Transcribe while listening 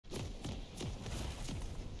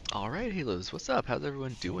Alright, Halos, what's up? How's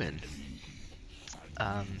everyone doing?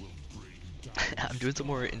 Um, I'm doing some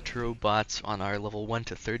more intro bots on our level 1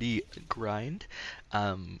 to 30 grind.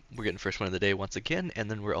 We're getting first one of the day once again,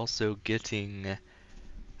 and then we're also getting,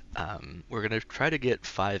 we're gonna try to get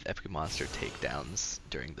 5 epic monster takedowns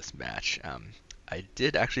during this match. I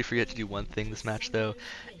did actually forget to do one thing this match though,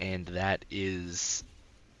 and that is,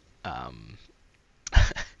 um,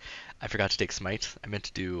 I forgot to take Smite. I meant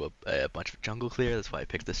to do a bunch of jungle clear, that's why I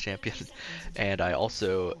picked this champion. And I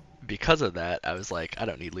also, because of that, I was like, I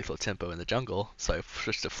don't need lethal tempo in the jungle, so I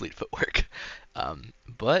switched to fleet footwork.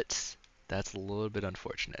 But that's a little bit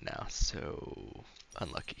unfortunate now, so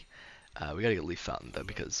unlucky. We gotta get Leaf Fountain though,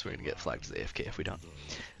 because we're gonna get flagged as AFK if we don't.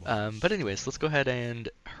 But anyways, let's go ahead and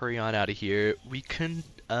hurry on out of here. We can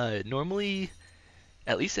normally,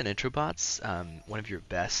 at least in intro bots, one of your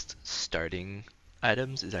best starting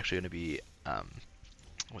items is actually going to be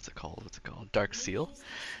what's it called? Dark Seal.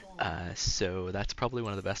 So that's probably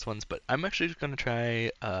one of the best ones. But I'm actually just going to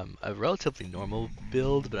try a relatively normal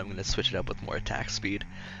build, but I'm going to switch it up with more attack speed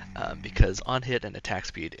because on hit and attack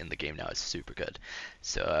speed in the game now is super good.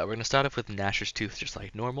 So we're going to start off with Gnasher's Tooth just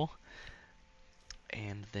like normal,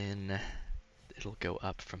 and then it'll go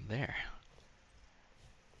up from there.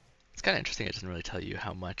 It's kind of interesting. It doesn't really tell you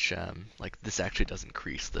how much like this actually does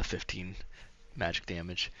increase the 15 magic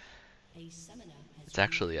damage. It's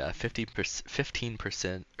actually 15%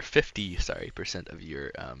 or 50% of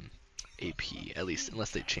your AP, at least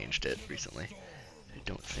unless they changed it recently. I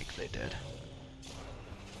don't think they did.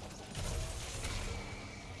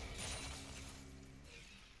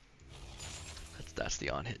 That's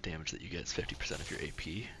the on-hit damage that you get is 50% of your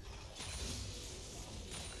AP.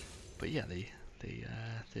 But yeah, they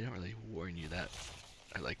don't really warn you that,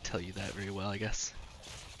 or like tell you that very well, I guess.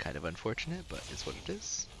 Kind of unfortunate, but it's what it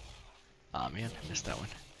is. Aw man, I missed that one.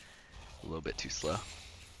 A little bit too slow.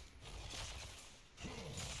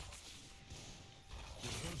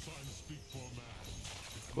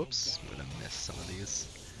 Whoops, I'm gonna miss some of these.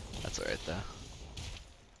 That's alright though.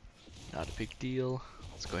 Not a big deal.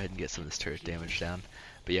 Let's go ahead and get some of this turret damage down.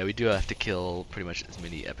 But yeah, we do have to kill pretty much as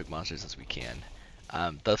many epic monsters as we can.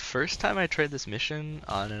 The first time I tried this mission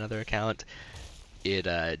on another account, it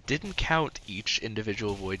didn't count each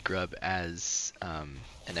individual Void Grub as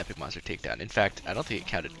an epic monster takedown. In fact, I don't think it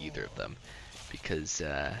counted either of them, because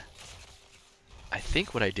I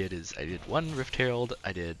think what I did is I did one Rift Herald,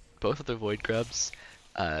 I did both of the Void Grubs,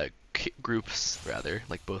 groups rather,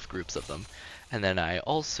 like both groups of them, and then I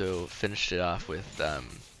also finished it off with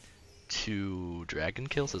 2 dragon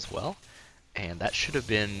kills as well, and that should have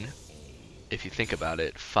been, if you think about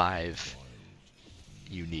it, 5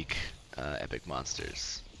 unique epic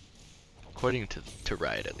monsters, according to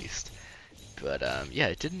Riot at least. But yeah,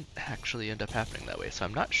 it didn't actually end up happening that way, so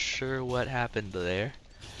I'm not sure what happened there.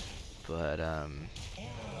 But oh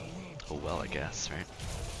well, I guess, right?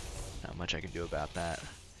 Not much I can do about that.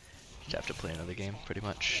 Just have to play another game, pretty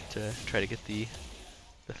much, to try to get the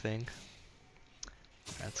thing.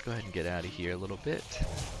 Let's go ahead and get out of here a little bit.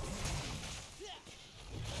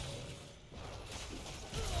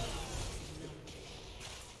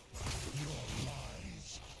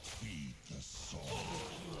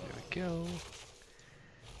 Go.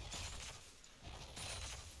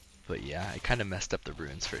 But yeah, I kind of messed up the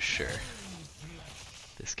runes for sure.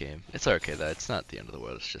 This game. It's okay though, it's not the end of the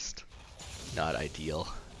world, it's just not ideal.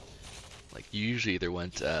 Like, you usually either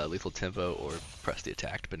want lethal tempo or press the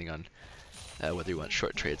attack, depending on whether you want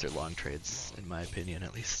short trades or long trades, in my opinion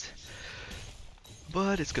at least.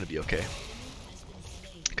 But it's gonna be okay.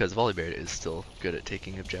 Because Volibear is still good at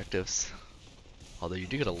taking objectives. Although you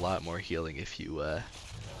do get a lot more healing if you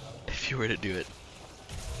were to do it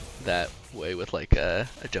that way with like a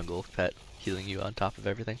jungle pet healing you on top of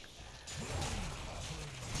everything.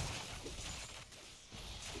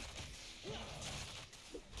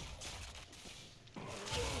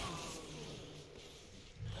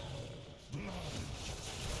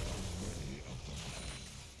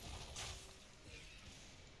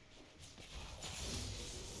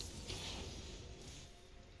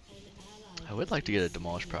 I would like to get a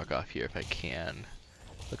Demolish proc off here if I can.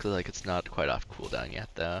 Looks like it's not quite off cooldown yet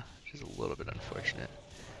though, which is a little bit unfortunate,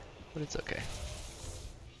 but it's okay.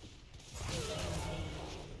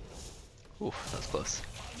 Oof, that was close.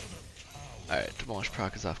 Alright, Demolish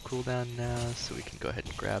proc is off cooldown now, so we can go ahead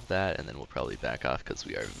and grab that, and then we'll probably back off because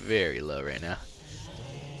we are very low right now.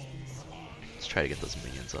 Let's try to get those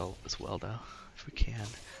minions as well though, if we can.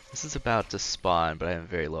 This is about to spawn, but I am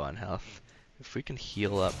very low on health. If we can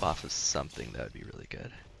heal up off of something, that would be really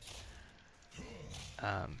good.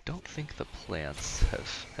 Don't think the plants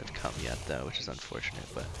have come yet though, which is unfortunate,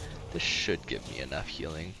 but this should give me enough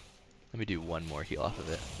healing. Let me do one more heal off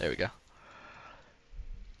of it. There we go.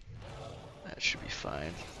 That should be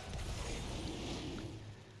fine.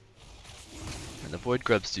 And the Void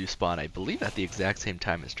Grubs do spawn, I believe, at the exact same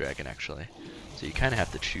time as Dragon, actually. So you kind of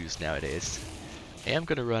have to choose nowadays. I am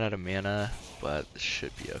going to run out of mana, but this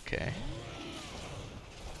should be okay.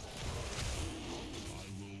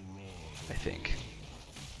 I think.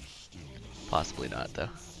 Possibly not, though.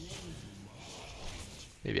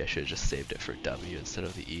 Maybe I should have just saved it for W instead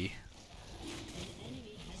of the E.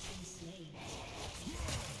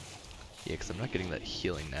 Yeah, because I'm not getting that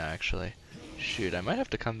healing now, actually. Shoot, I might have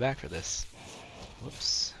to come back for this.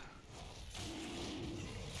 Whoops.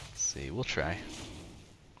 Let's see, we'll try.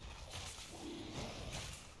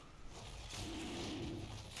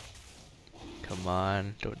 Come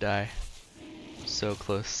on, don't die. So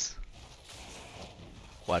close.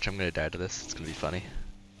 Watch, I'm gonna die to this. It's gonna be funny.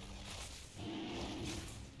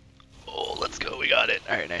 Oh, let's go. We got it.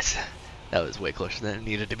 Alright, nice. That was way closer than it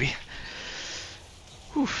needed to be.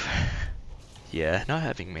 Whew. Yeah, not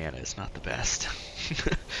having mana is not the best.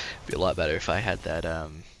 Be a lot better if I had that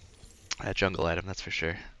that jungle item, that's for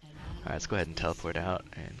sure. Alright, let's go ahead and teleport out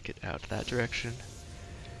and get out that direction.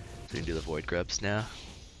 So we can do the Void Grubs now.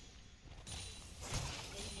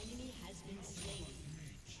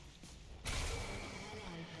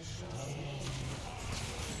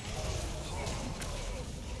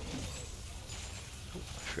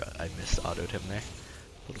 I mis-autoed him there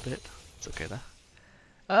a little bit. It's okay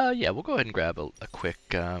though. Yeah, we'll go ahead and grab a quick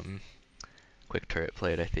quick turret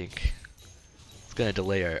plate, I think. It's gonna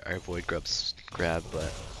delay our Void Grubs grab,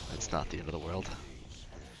 but it's not the end of the world.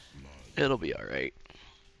 It'll be alright.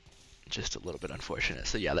 Just a little bit unfortunate.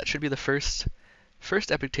 So yeah, that should be the first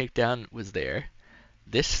epic takedown was there.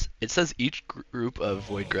 This, it says each group of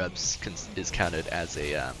Void Grubs is counted as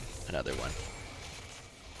a another one.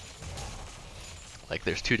 Like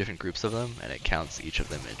there's two different groups of them, and it counts each of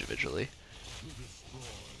them individually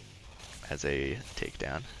as a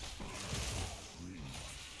takedown.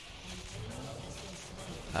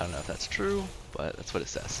 I don't know if that's true, but that's what it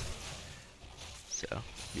says. So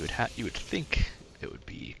you would think it would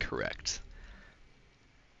be correct,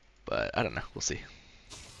 but I don't know. We'll see.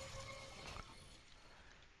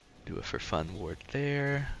 Do a for fun ward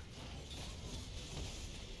there.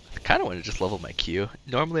 I kind of want to just level my Q.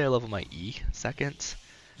 Normally I level my E second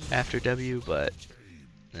after W, but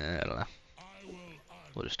I don't know.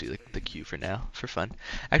 We'll just do the Q for now, for fun.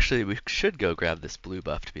 Actually, we should go grab this blue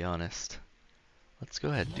buff, to be honest. Let's go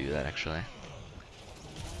ahead and do that, actually.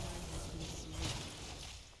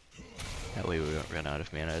 That way we won't run out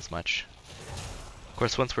of mana as much. Of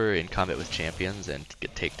course, once we're in combat with champions and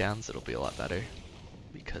get takedowns, it'll be a lot better.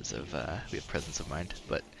 Because of, we have presence of mind.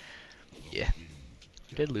 But, yeah.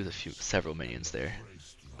 We did lose several minions there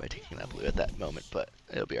by taking that blue at that moment, but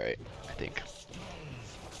it'll be alright, I think.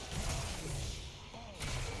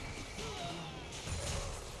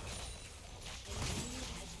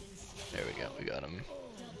 There we go, we got him.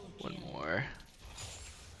 One more.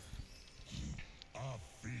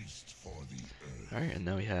 Alright, and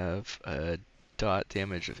now we have a dot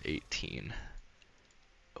damage of 18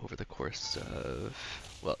 over the course of,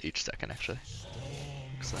 well, each second actually.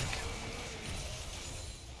 Looks like.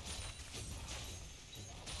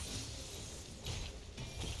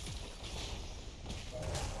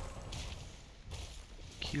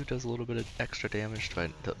 Q does a little bit of extra damage,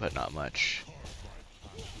 but not much.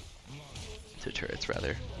 To turrets,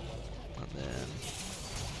 rather. And then...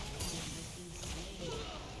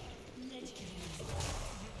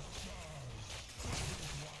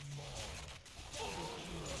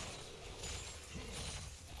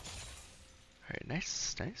 Alright,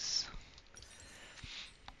 nice, nice.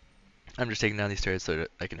 I'm just taking down these turrets so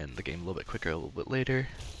that I can end the game a little bit quicker, a little bit later.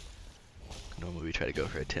 Normally we try to go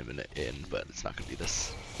for a 10-minute in, but it's not going to be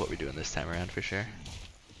what we're doing this time around for sure.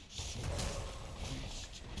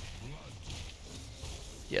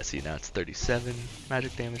 Yeah, see now it's 37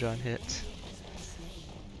 magic damage on hit.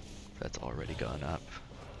 That's already gone up.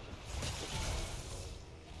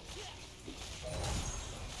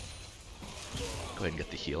 Go ahead and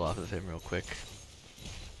get the heal off of him real quick.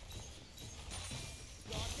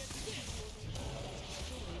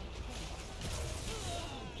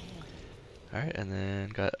 Alright, and then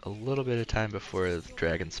got a little bit of time before the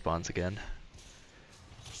dragon spawns again.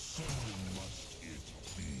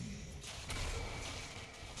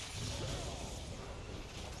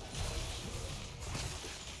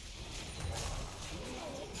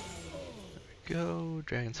 There we go,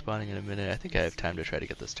 dragon spawning in a minute. I think I have time to try to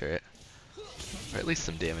get this turret. or at least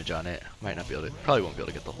some damage on it. Might not be able to, probably won't be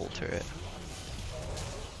able to get the whole turret.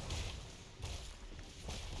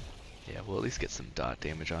 Yeah, we'll at least get some dot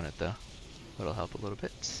damage on it though. That'll help a little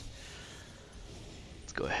bit.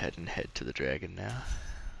 Let's go ahead and head to the dragon now.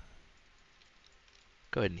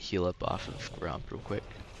 Go ahead and heal up off of Gromp real quick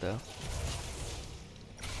though.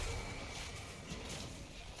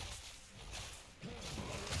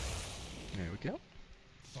 There we go.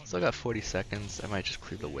 Still got 40 seconds. I might just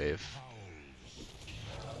clear the wave.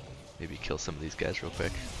 Maybe kill some of these guys real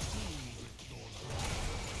quick.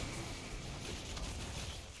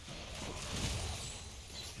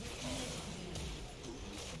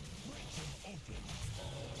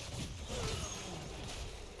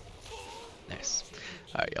 Nice.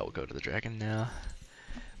 Alright, yeah, we'll go to the dragon now.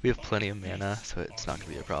 We have plenty of mana, so it's not going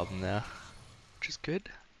to be a problem now. Which is good.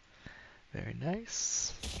 Very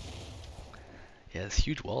nice. Yeah, this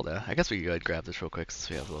huge wall though. I guess we can go ahead and grab this real quick since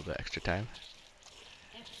we have a little bit extra time.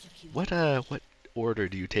 What order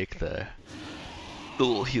do you take the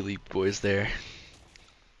little Healy boys there?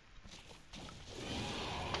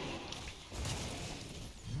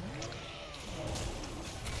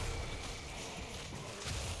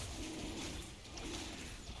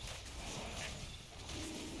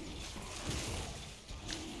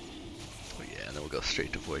 Oh yeah, and then we'll go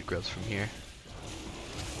straight to Void Grubs from here.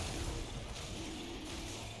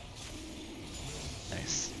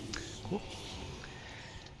 Nice. Cool.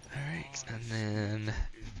 Alright, and then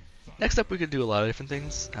next up we could do a lot of different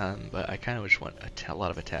things, but I kind of just want a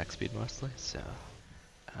lot of attack speed mostly, so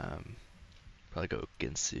probably go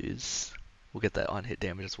Ginsu's. We'll get that on hit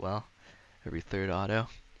damage as well, every third auto.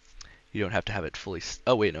 You don't have to have it fully,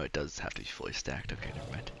 oh wait, no, it does have to be fully stacked. Okay,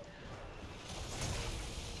 never mind.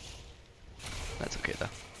 That's okay though.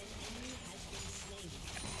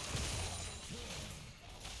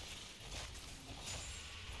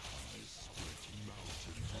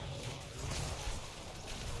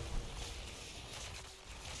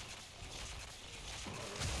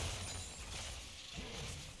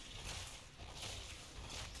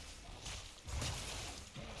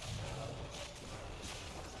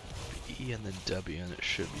 E and then W, and it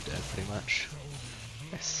should be dead pretty much.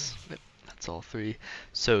 Nice. Yep, that's all three.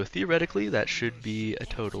 So theoretically, that should be a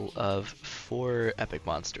total of 4 epic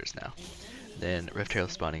monsters now. Then Rift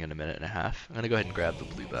Herald spawning in a minute and a half. I'm gonna go ahead and grab the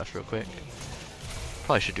blue buff real quick.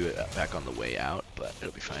 Probably should do it back on the way out, but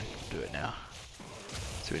it'll be fine. Do it now,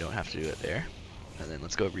 so we don't have to do it there. And then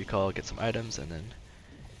let's go recall, get some items, and then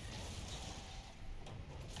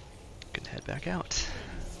can head back out.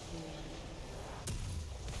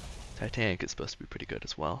 Titanic is supposed to be pretty good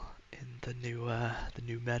as well in the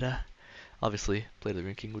new meta. Obviously, Blade of the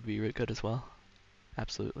Ruined King would be really good as well.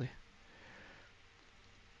 Absolutely.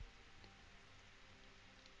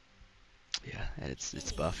 Yeah, and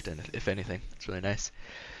it's buffed, and if anything, it's really nice.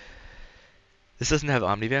 This doesn't have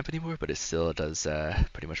Omnivamp anymore, but it still does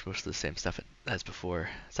pretty much most of the same stuff as before.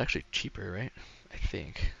 It's actually cheaper, right? I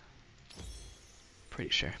think. Pretty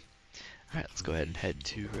sure. Alright, let's go ahead and head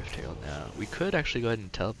to Rift Herald now. We could actually go ahead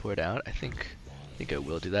and teleport out. I think I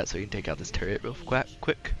will do that so we can take out this turret real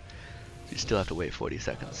quick. You still have to wait 40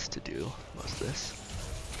 seconds to do most of this.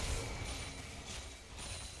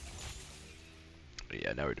 But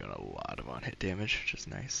yeah, now we're doing a lot of on-hit damage, which is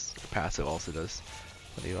nice. The passive also does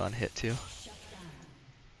plenty of on-hit too.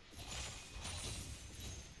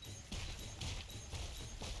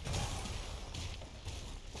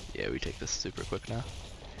 Yeah, we take this super quick now.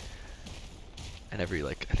 And every,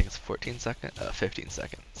 like, I think it's 15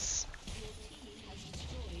 seconds,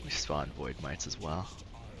 we spawn Void Mites as well.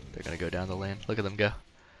 They're gonna go down the lane. Look at them go.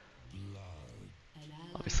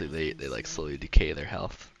 Obviously they like slowly decay their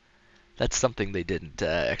health. That's something they didn't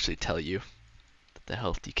actually tell you, that the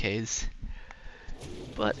health decays.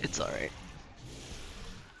 But it's alright.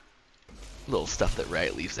 Little stuff that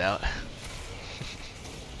Riot leaves out.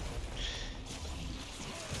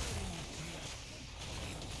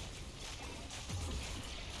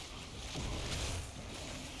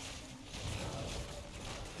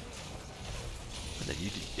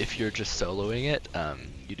 If you're just soloing it,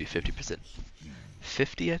 you do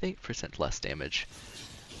 50 I think, percent less damage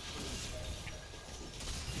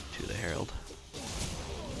to the Herald.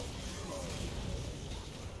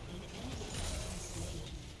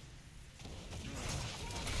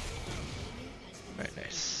 Alright,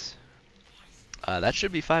 nice. That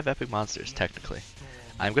should be 5 epic monsters, technically.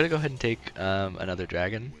 I'm gonna go ahead and take another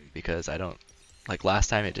dragon, because I don't, like last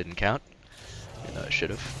time it didn't count, even though it should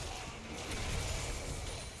have.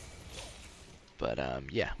 But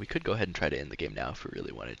yeah, we could go ahead and try to end the game now if we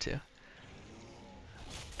really wanted to.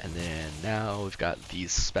 And then now we've got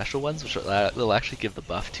these special ones, which will actually give the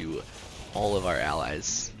buff to all of our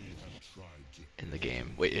allies in the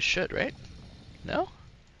game. Wait, it should, right? No?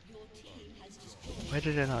 Why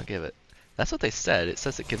did I not give it? That's what they said. It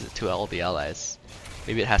says it gives it to all the allies.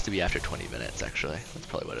 Maybe it has to be after 20 minutes, actually. That's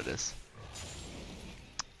probably what it is.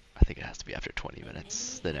 I think it has to be after 20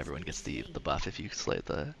 minutes. Then everyone gets the buff if you slay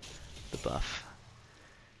the buff.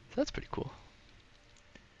 So that's pretty cool.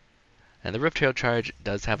 And the Rift Herald charge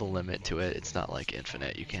does have a limit to it. It's not like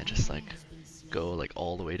infinite. You can't just like go like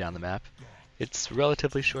all the way down the map. It's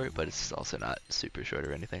relatively short, but it's also not super short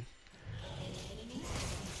or anything.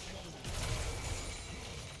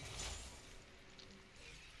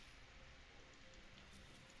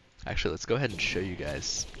 Actually, let's go ahead and show you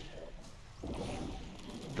guys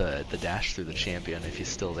the dash through the champion if he's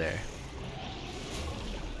still there.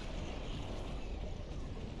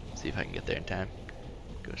 See if I can get there in time.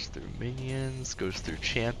 Goes through minions, goes through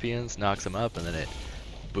champions, knocks them up, and then it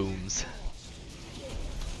booms.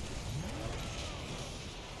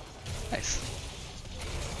 Nice.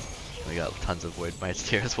 We got tons of Void Mites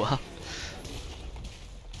here as well.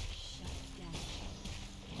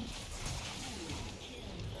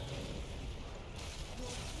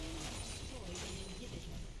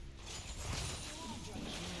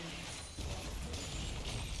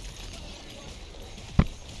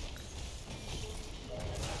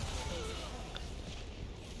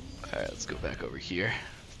 Alright, let's go back over here.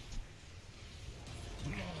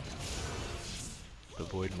 The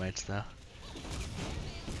Void Mites now.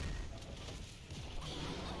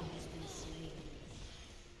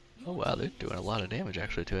 Oh wow, they're doing a lot of damage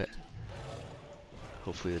actually to it.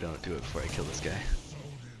 Hopefully they don't do it before I kill this guy.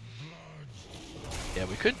 Yeah,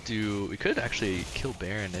 we could actually kill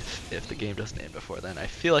Baron if the game doesn't end before then. I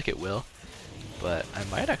feel like it will, but I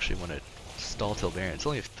might actually want to stall till Baron. It's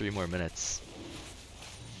only 3 more minutes.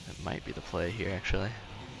 That might be the play here actually.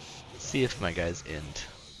 See if my guys end.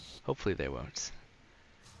 Hopefully they won't.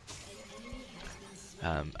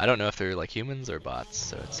 I don't know if they're like humans or bots,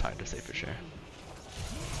 so it's hard to say for sure.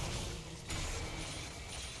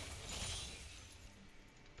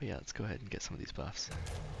 But yeah, let's go ahead and get some of these buffs.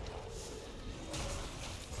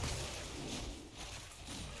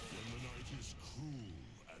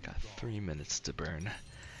 Got 3 minutes to burn.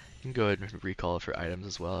 You can go ahead and recall for items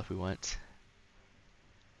as well if we want.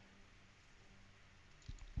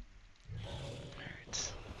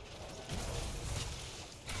 Alright.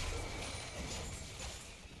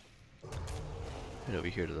 Head over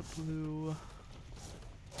here to the blue.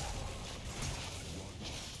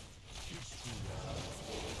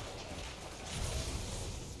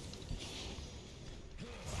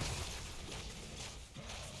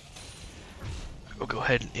 We'll go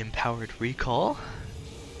ahead and empowered recall.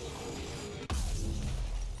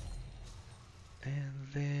 And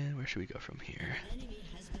then where should we go from here?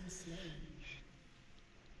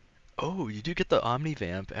 Oh, you do get the Omni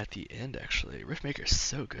Vamp at the end actually. Riftmaker's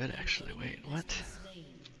so good actually. Wait, what?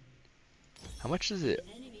 How much does it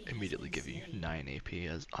immediately give you? 9 AP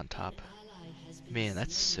as on top. Man,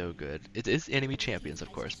 that's so good. It is enemy champions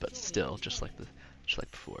of course, but still just like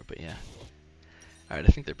before, but yeah. Alright, I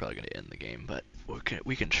think they're probably gonna end the game, but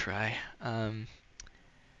we can try.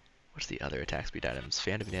 What's the other attack speed items?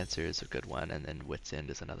 Phantom Dancer is a good one, and then Wit's End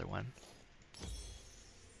is another one.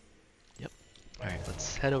 Yep. Alright,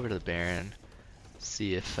 let's head over to the Baron,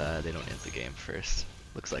 see if they don't end the game first.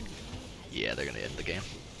 Looks like, yeah, they're gonna end the game.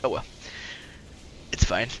 Oh well. It's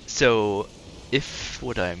fine. So, if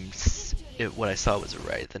what I saw was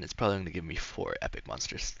right, then it's probably gonna give me 4 epic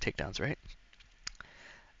monsters takedowns, right?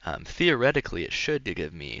 Theoretically, it should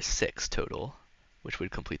give me 6 total, which would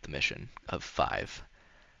complete the mission of 5.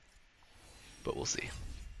 But we'll see.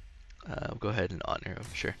 We'll go ahead and honor him,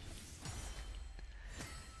 sure.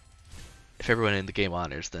 If everyone in the game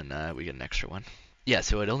honors, then we get an extra one. Yeah,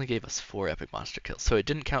 so it only gave us 4 epic monster kills. So it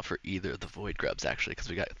didn't count for either of the Void Grubs, actually, because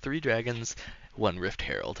we got 3 dragons, 1 Rift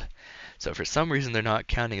Herald. So for some reason, they're not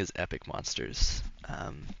counting as epic monsters,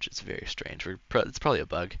 which is very strange. It's probably a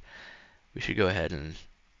bug. We should go ahead and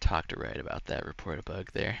talk to Riot about that, report a bug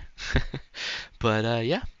there. But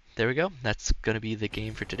yeah, there we go. That's going to be the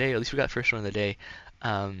game for today. At least we got first one of the day.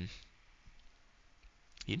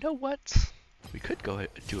 You know what? We could go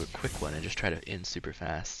do a quick one and just try to end super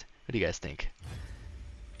fast. What do you guys think?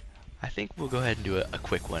 I think we'll go ahead and do a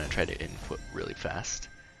quick one and try to input really fast.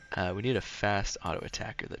 We need a fast auto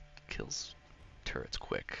attacker that kills turrets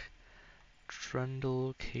quick.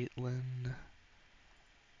 Trundle, Caitlyn.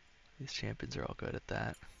 These champions are all good at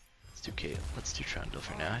that. Let's do Trundle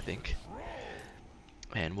for now, I think.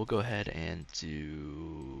 And we'll go ahead and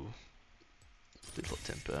do little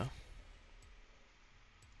tempo.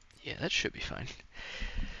 Yeah, that should be fine.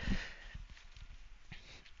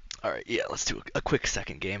 Alright, yeah, let's do a quick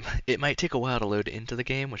second game. It might take a while to load into the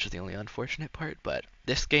game, which is the only unfortunate part, but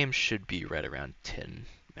this game should be right around 10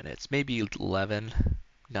 minutes, maybe 11.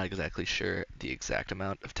 Not exactly sure the exact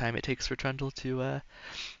amount of time it takes for Trundle to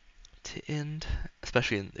end,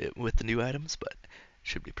 especially with the new items, but it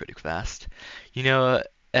should be pretty fast. You know,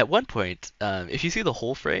 at one point, if you see the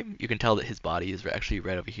whole frame, you can tell that his body is actually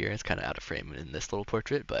right over here. It's kind of out of frame in this little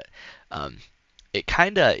portrait, but um, it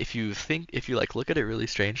kind of, if you like look at it really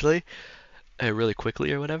strangely, really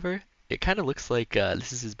quickly or whatever, it kind of looks like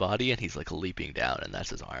this is his body and he's like leaping down, and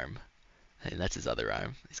that's his arm. And that's his other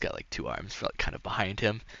arm. He's got like two arms like, kind of behind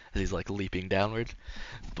him as he's like leaping downward.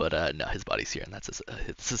 But no, his body's here, and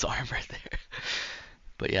that's his arm right there.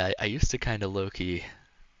 But yeah, I used to kind of low-key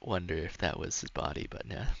wonder if that was his body, but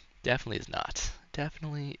no, definitely is not.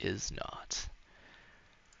 Definitely is not.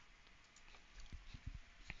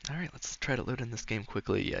 Alright, let's try to load in this game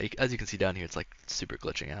quickly. Yeah, as you can see down here, it's like super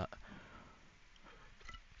glitching out.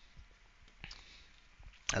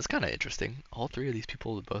 That's kind of interesting. All three of these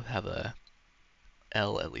people both have a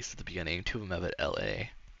L, at least at the beginning. Two of them have an LA.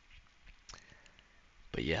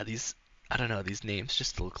 But yeah, I don't know, these names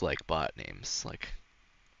just look like bot names. Like,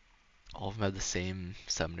 all of them have the same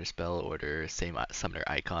summoner spell order, same summoner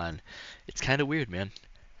icon. It's kind of weird, man.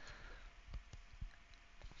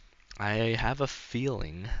 I have a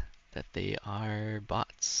feeling that they are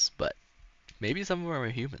bots, but maybe some of them are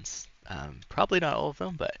humans. Probably not all of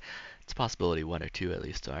them, but it's a possibility one or two at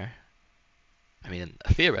least are. I mean,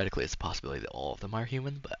 theoretically, it's a possibility that all of them are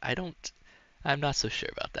human, but I'm not so sure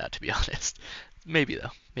about that, to be honest. Maybe, though.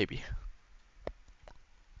 Maybe.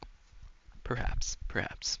 Perhaps.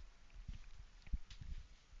 Perhaps.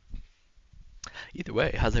 Either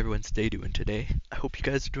way, how's everyone's day doing today? I hope you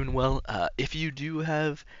guys are doing well. If you do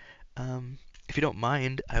have, if you don't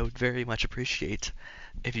mind, I would very much appreciate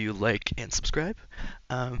if you like and subscribe.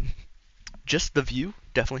 Just the view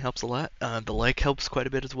definitely helps a lot. The like helps quite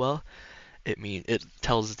a bit as well. It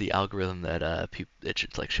tells the algorithm that it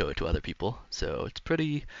should like show it to other people, so it's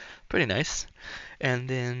pretty nice. And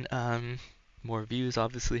then more views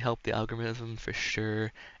obviously help the algorithm for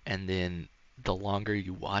sure. And then the longer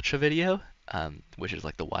you watch a video, which is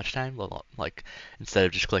like the watch time, like instead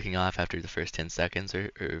of just clicking off after the first 10 seconds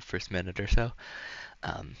or first minute or so,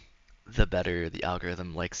 um, the better the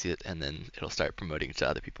algorithm likes it, and then it'll start promoting it to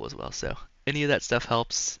other people as well. So any of that stuff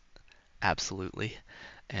helps, absolutely.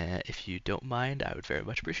 If you don't mind, I would very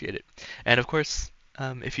much appreciate it. And of course,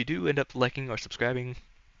 if you do end up liking or subscribing,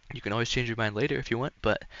 you can always change your mind later if you want,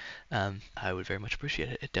 but I would very much appreciate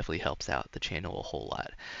it. It definitely helps out the channel a whole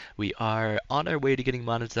lot. We are on our way to getting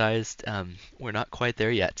monetized. We're not quite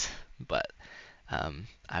there yet, but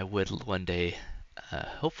I would one day,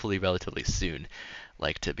 hopefully relatively soon,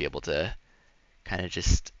 like to be able to kind of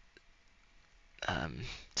just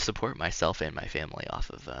support myself and my family off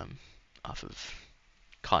of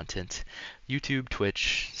content, YouTube,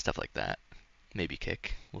 Twitch, stuff like that. Maybe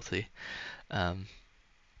Kick, we'll see. Um,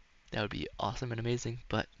 that would be awesome and amazing,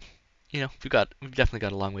 but you know, we've definitely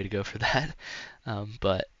got a long way to go for that.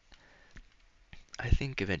 But I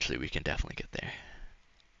think eventually we can definitely get there.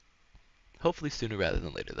 Hopefully sooner rather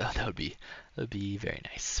than later, though. That would be very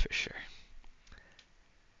nice for sure.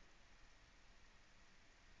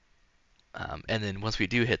 And then once we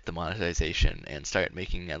do hit the monetization and start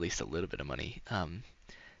making at least a little bit of money,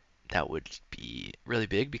 that would be really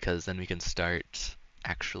big, because then we can start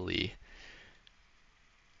actually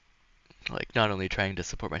like not only trying to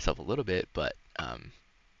support myself a little bit, but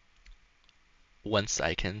once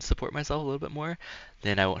I can support myself a little bit more,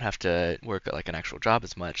 then I won't have to work at like an actual job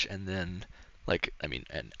as much, and then like I mean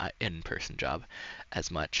an in-person job as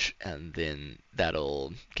much, and then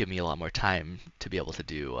that'll give me a lot more time to be able to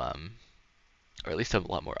do or at least have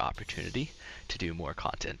a lot more opportunity to do more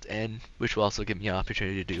content, and which will also give me an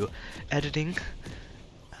opportunity to do editing,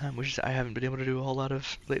 which I haven't been able to do a whole lot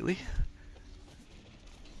of lately,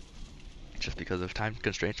 just because of time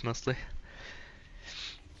constraints mostly.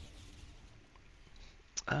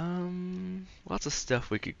 Lots of stuff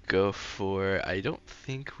we could go for. I don't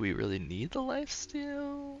think we really need the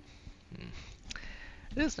lifesteal.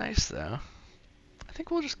 It is nice though. I think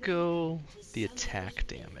we'll just go the attack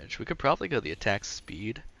damage. We could probably go the attack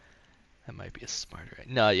speed. That might be a smarter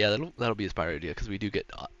idea. No, yeah, that'll be a smarter idea, because we do get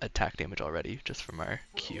attack damage already just from our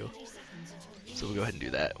Q. So we'll go ahead and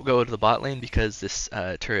do that. We'll go to the bot lane, because this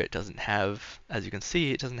turret doesn't have, as you can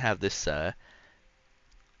see, it doesn't have this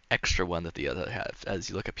extra one that the other have. As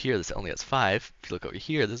you look up here, this only has 5. If you look over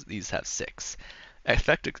here, these have 6.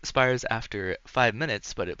 Effect expires after 5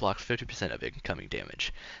 minutes, but it blocks 50% of incoming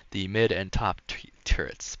damage. The mid and top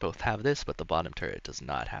turrets both have this, but the bottom turret does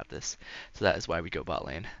not have this. So that is why we go bot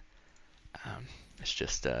lane. It's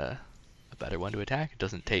just a better one to attack. It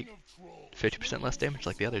doesn't take 50% less damage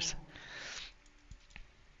like the others.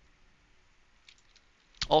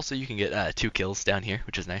 Also, you can get 2 kills down here,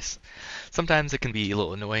 which is nice. Sometimes it can be a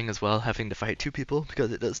little annoying as well, having to fight 2 people,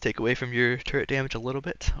 because it does take away from your turret damage a little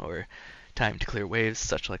bit, or time to clear waves,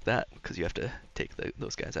 such like that, because you have to take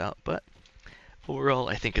those guys out. But overall,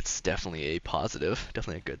 I think it's definitely a positive,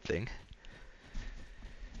 definitely a good thing.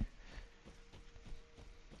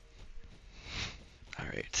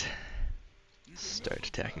 Alright, start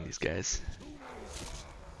attacking these guys.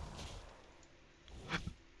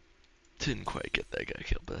 Didn't quite get that guy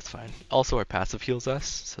killed, but that's fine. Also, our passive heals us,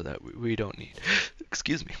 so that we don't need,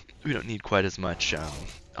 excuse me, we don't need quite as much,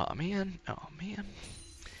 oh man,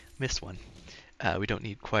 missed one. We don't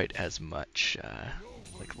need quite as much,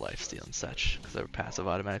 like lifesteal and such, because our passive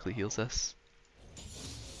automatically heals us.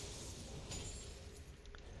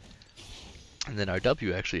 And then our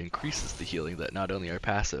W actually increases the healing that not only our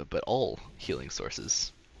passive, but all healing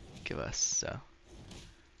sources give us, so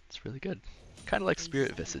it's really good. Kind of like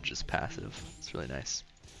Spirit Visage's passive. It's really nice.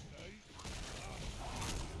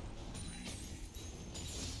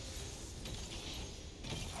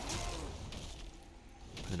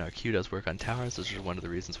 And then our Q does work on towers, which is one of the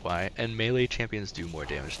reasons why. And melee champions do more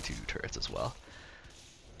damage to turrets as well.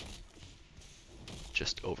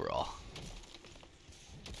 Just overall.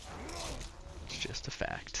 It's just a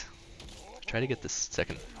fact. Try to get this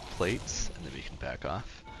second plate, and then we can back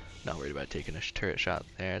off. Not worried about taking a turret shot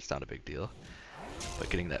there, it's not a big deal.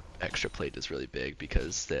 But getting that extra plate is really big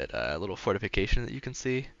because that little fortification that you can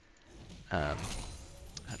see, I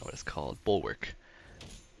don't know what it's called, bulwark,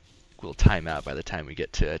 will time out by the time we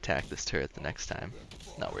get to attack this turret the next time.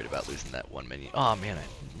 Not worried about losing that one minion. Oh man,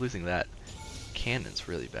 losing that cannon's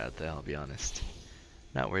really bad though, I'll be honest.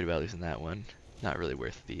 Not worried about losing that one. Not really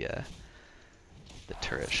worth the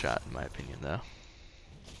turret shot in my opinion though.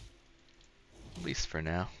 At least for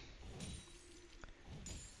now.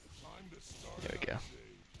 There we go.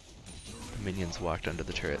 The minions walked under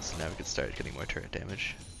the turret, so now we can start getting more turret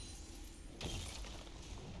damage.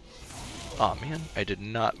 Aw man, I did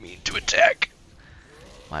not mean to attack!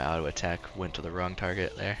 My auto attack went to the wrong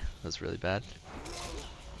target there. That was really bad.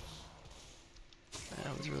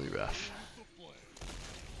 That was really rough.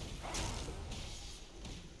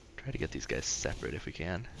 Try to get these guys separate if we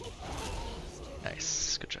can.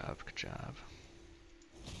 Nice, good job, good job.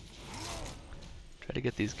 Try to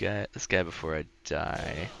get this guy before I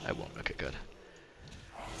die. I won't. Okay, good.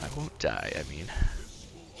 I won't die, I mean.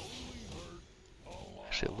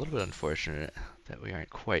 Actually, a little bit unfortunate that we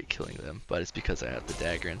aren't quite killing them, but it's because I have the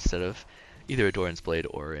dagger instead of either a Doran's blade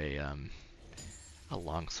or a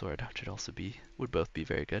longsword, which would both be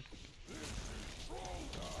very good.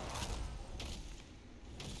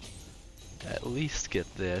 At least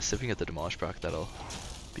get this. If we can get the demolish proc, that'll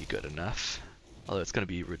be good enough. Although it's going to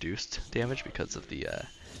be reduced damage because of the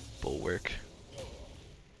bulwark.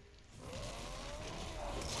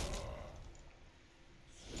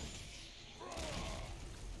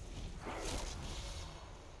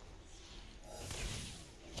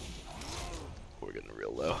 We're getting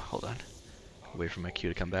real low. Hold on. Wait for my Q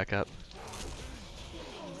to come back up.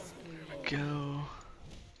 There we go.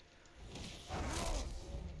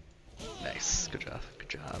 Nice. Good job. Good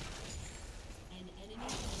job.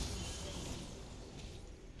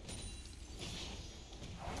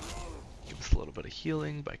 A little bit of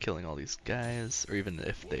healing by killing all these guys, or even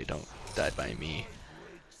if they don't die by me,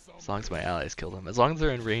 as long as my allies kill them, as long as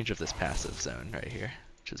they're in range of this passive zone right here,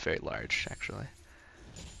 which is very large actually,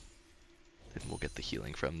 then we'll get the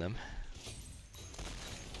healing from them.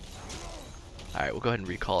 Alright, we'll go ahead and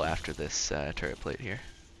recall after this turret plate here,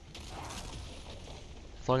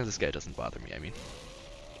 as long as this guy doesn't bother me. I mean,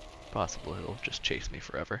 possible he'll just chase me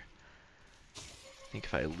forever. I think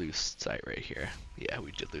if I lose sight right here, yeah,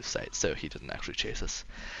 we did lose sight, so he didn't actually chase us.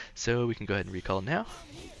 So we can go ahead and recall now.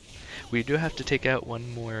 We do have to take out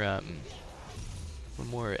one more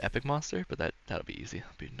epic monster, but that'll be easy. It'll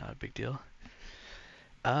be not a big deal.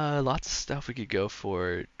 Lots of stuff we could go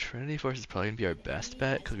for. Trinity Force is probably gonna be our best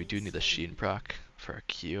bet because we do need the Sheen proc for our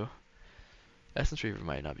Q. Essence Reaver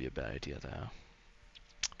might not be a bad idea though,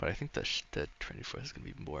 but I think the Trinity Force is gonna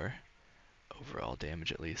be more overall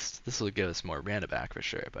damage at least. This will give us more mana back for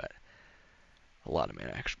sure, but a lot of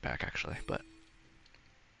mana back actually. But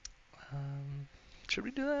should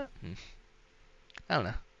we do that? I don't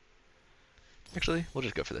know. Actually, we'll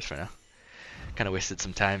just go for this for now. Kind of wasted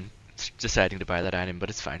some time deciding to buy that item, but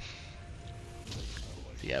it's fine.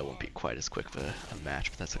 So yeah, it won't be quite as quick of a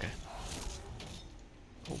match, but that's okay.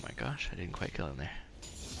 Oh my gosh, I didn't quite kill him there.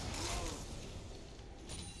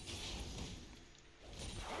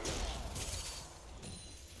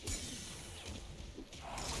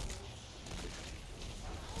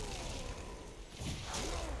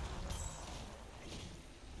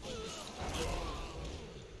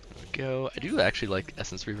 go. I do actually like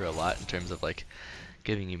Essence Reaver a lot in terms of like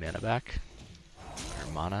giving you mana back,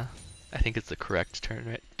 or mana. I think it's the correct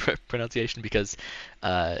term pronunciation because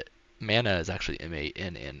mana is actually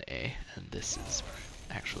M-A-N-N-A, and this is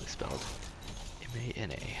actually spelled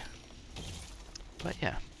M-A-N-A. But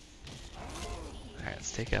yeah. Alright,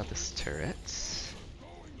 let's take out this turret.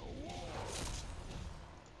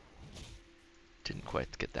 Didn't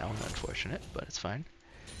quite get that one, unfortunate, but it's fine.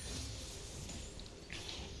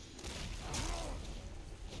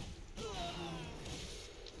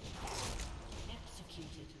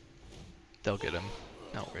 They'll get him.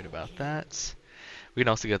 Not worried about that. We can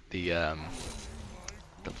also get the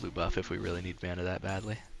blue buff if we really need mana that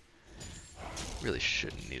badly. Really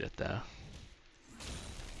shouldn't need it though.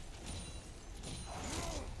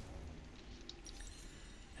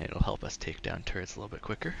 And it'll help us take down turrets a little bit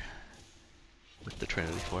quicker with the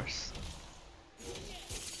Trinity Force.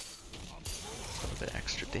 A little bit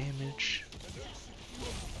extra damage.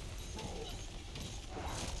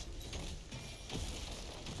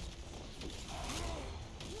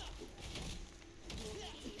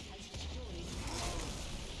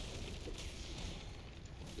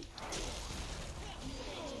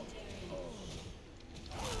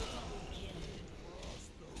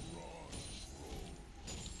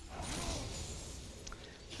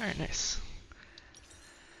 Alright, nice.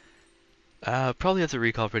 Probably have to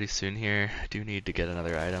recall pretty soon here. I do need to get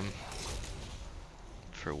another item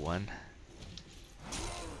for one.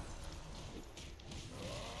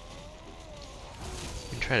 We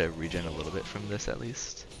can try to regen a little bit from this at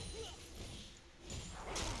least.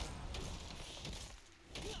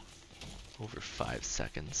 Over 5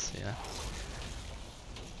 seconds, yeah.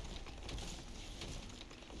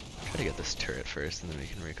 Try to get this turret first and then we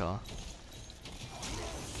can recall.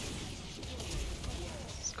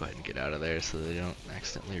 Go ahead and get out of there so they don't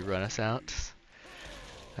accidentally run us out.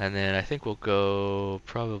 And then I think we'll go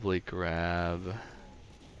probably grab...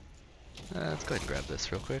 let's go ahead and grab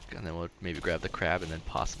this real quick, and then we'll maybe grab the crab and then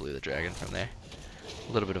possibly the dragon from there.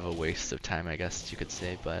 A little bit of a waste of time, I guess you could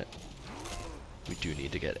say, but we do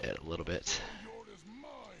need to get it a little bit.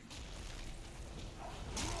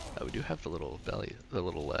 Oh, we do have the little belly, the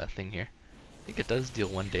little thing here. I think it does deal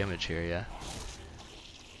 1 damage here, yeah.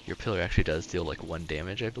 Your pillar actually does deal like 1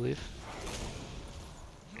 damage, I believe.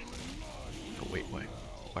 Oh wait,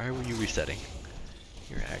 why were you resetting?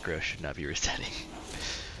 Your aggro should not be resetting.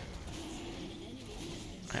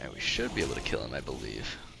 Alright, we should be able to kill him, I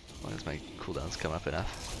believe. As long as my cooldowns come up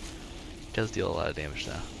enough. He does deal a lot of damage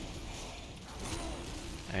now.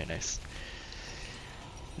 Alright, nice.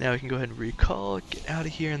 Now we can go ahead and recall, get out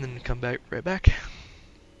of here, and then come back right back.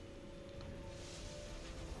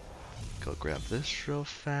 Go grab this real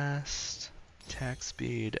fast, attack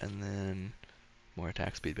speed, and then more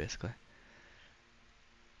attack speed basically.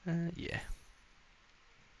 Yeah.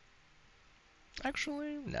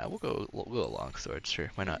 Actually, no, we'll go longsword,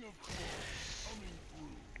 sure, why not?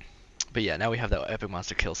 But yeah, now we have that epic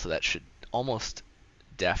monster kill, so that should almost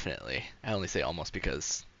definitely, I only say almost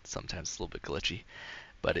because sometimes it's a little bit glitchy,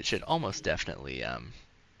 but it should almost definitely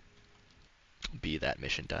be that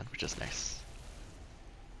mission done, which is nice.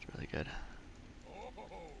 Really good.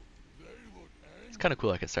 It's kind of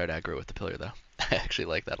cool I can start aggro with the pillar though. I actually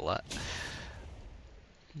like that a lot.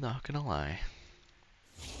 Not gonna lie.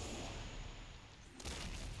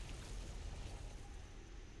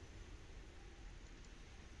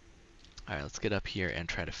 Alright, let's get up here and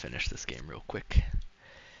try to finish this game real quick.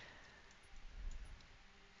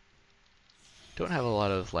 Don't have a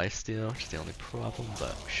lot of lifesteal, which is the only problem,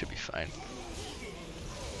 but we should be fine.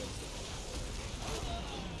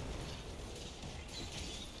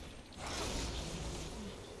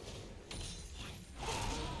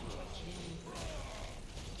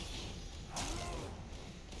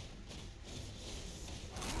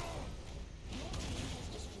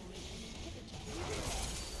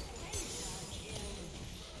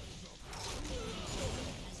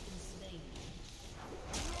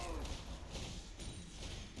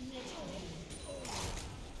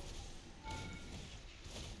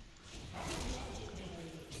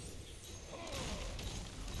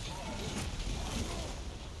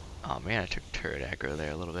 Oh man, I took turret aggro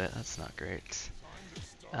there a little bit. That's not great. It's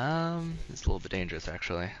a little bit dangerous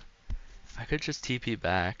actually. I could just TP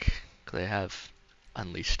back, because I have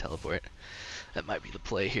Unleashed Teleport. That might be the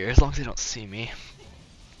play here, as long as they don't see me.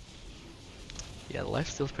 Yeah, the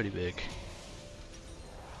lifesteal's pretty big.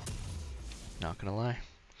 Not gonna lie.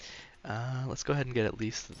 Let's go ahead and get at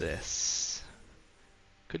least this.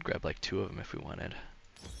 Could grab like 2 of them if we wanted.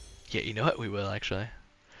 Yeah, you know what? We will actually.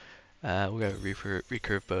 We'll grab a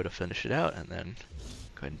recurve bow to finish it out, and then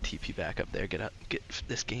Go ahead and TP back up there, get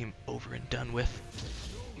this game over and done with.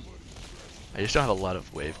 I just don't have a lot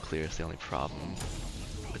of wave clear, it's the only problem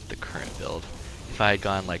with the current build. If I had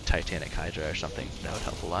gone like Titanic Hydra or something, that would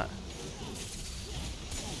help a lot.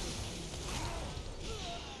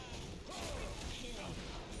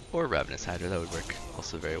 Or Ravenous Hydra, that would work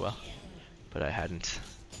also very well. But I hadn't.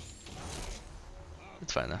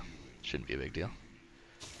 It's fine though, shouldn't be a big deal.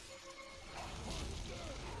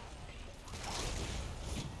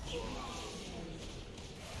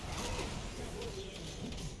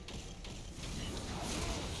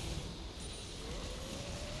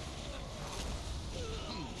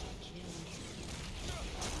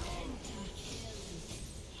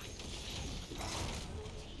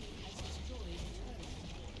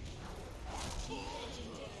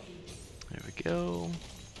 There we go.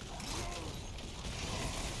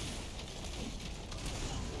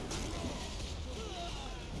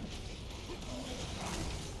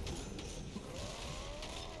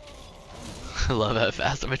 I love how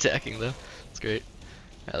fast I'm attacking though. It's great.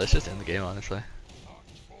 Yeah, let's just end the game honestly.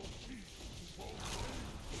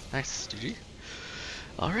 Nice, GG.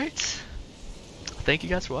 Alright. Thank you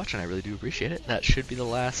guys for watching, I really do appreciate it. That should be the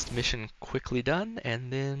last mission quickly done,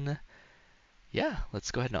 and then yeah,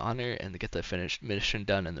 let's go ahead and honor and get the finished mission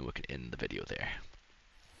done, and then we can end the video there.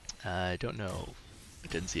 I don't know, I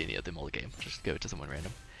didn't see any of them all the game, just give it to someone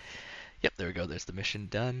random. Yep, there we go, there's the mission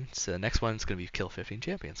done. So the next one's going to be kill 15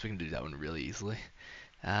 champions, we can do that one really easily.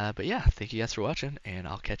 But yeah, thank you guys for watching, and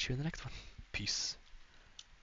I'll catch you in the next one. Peace.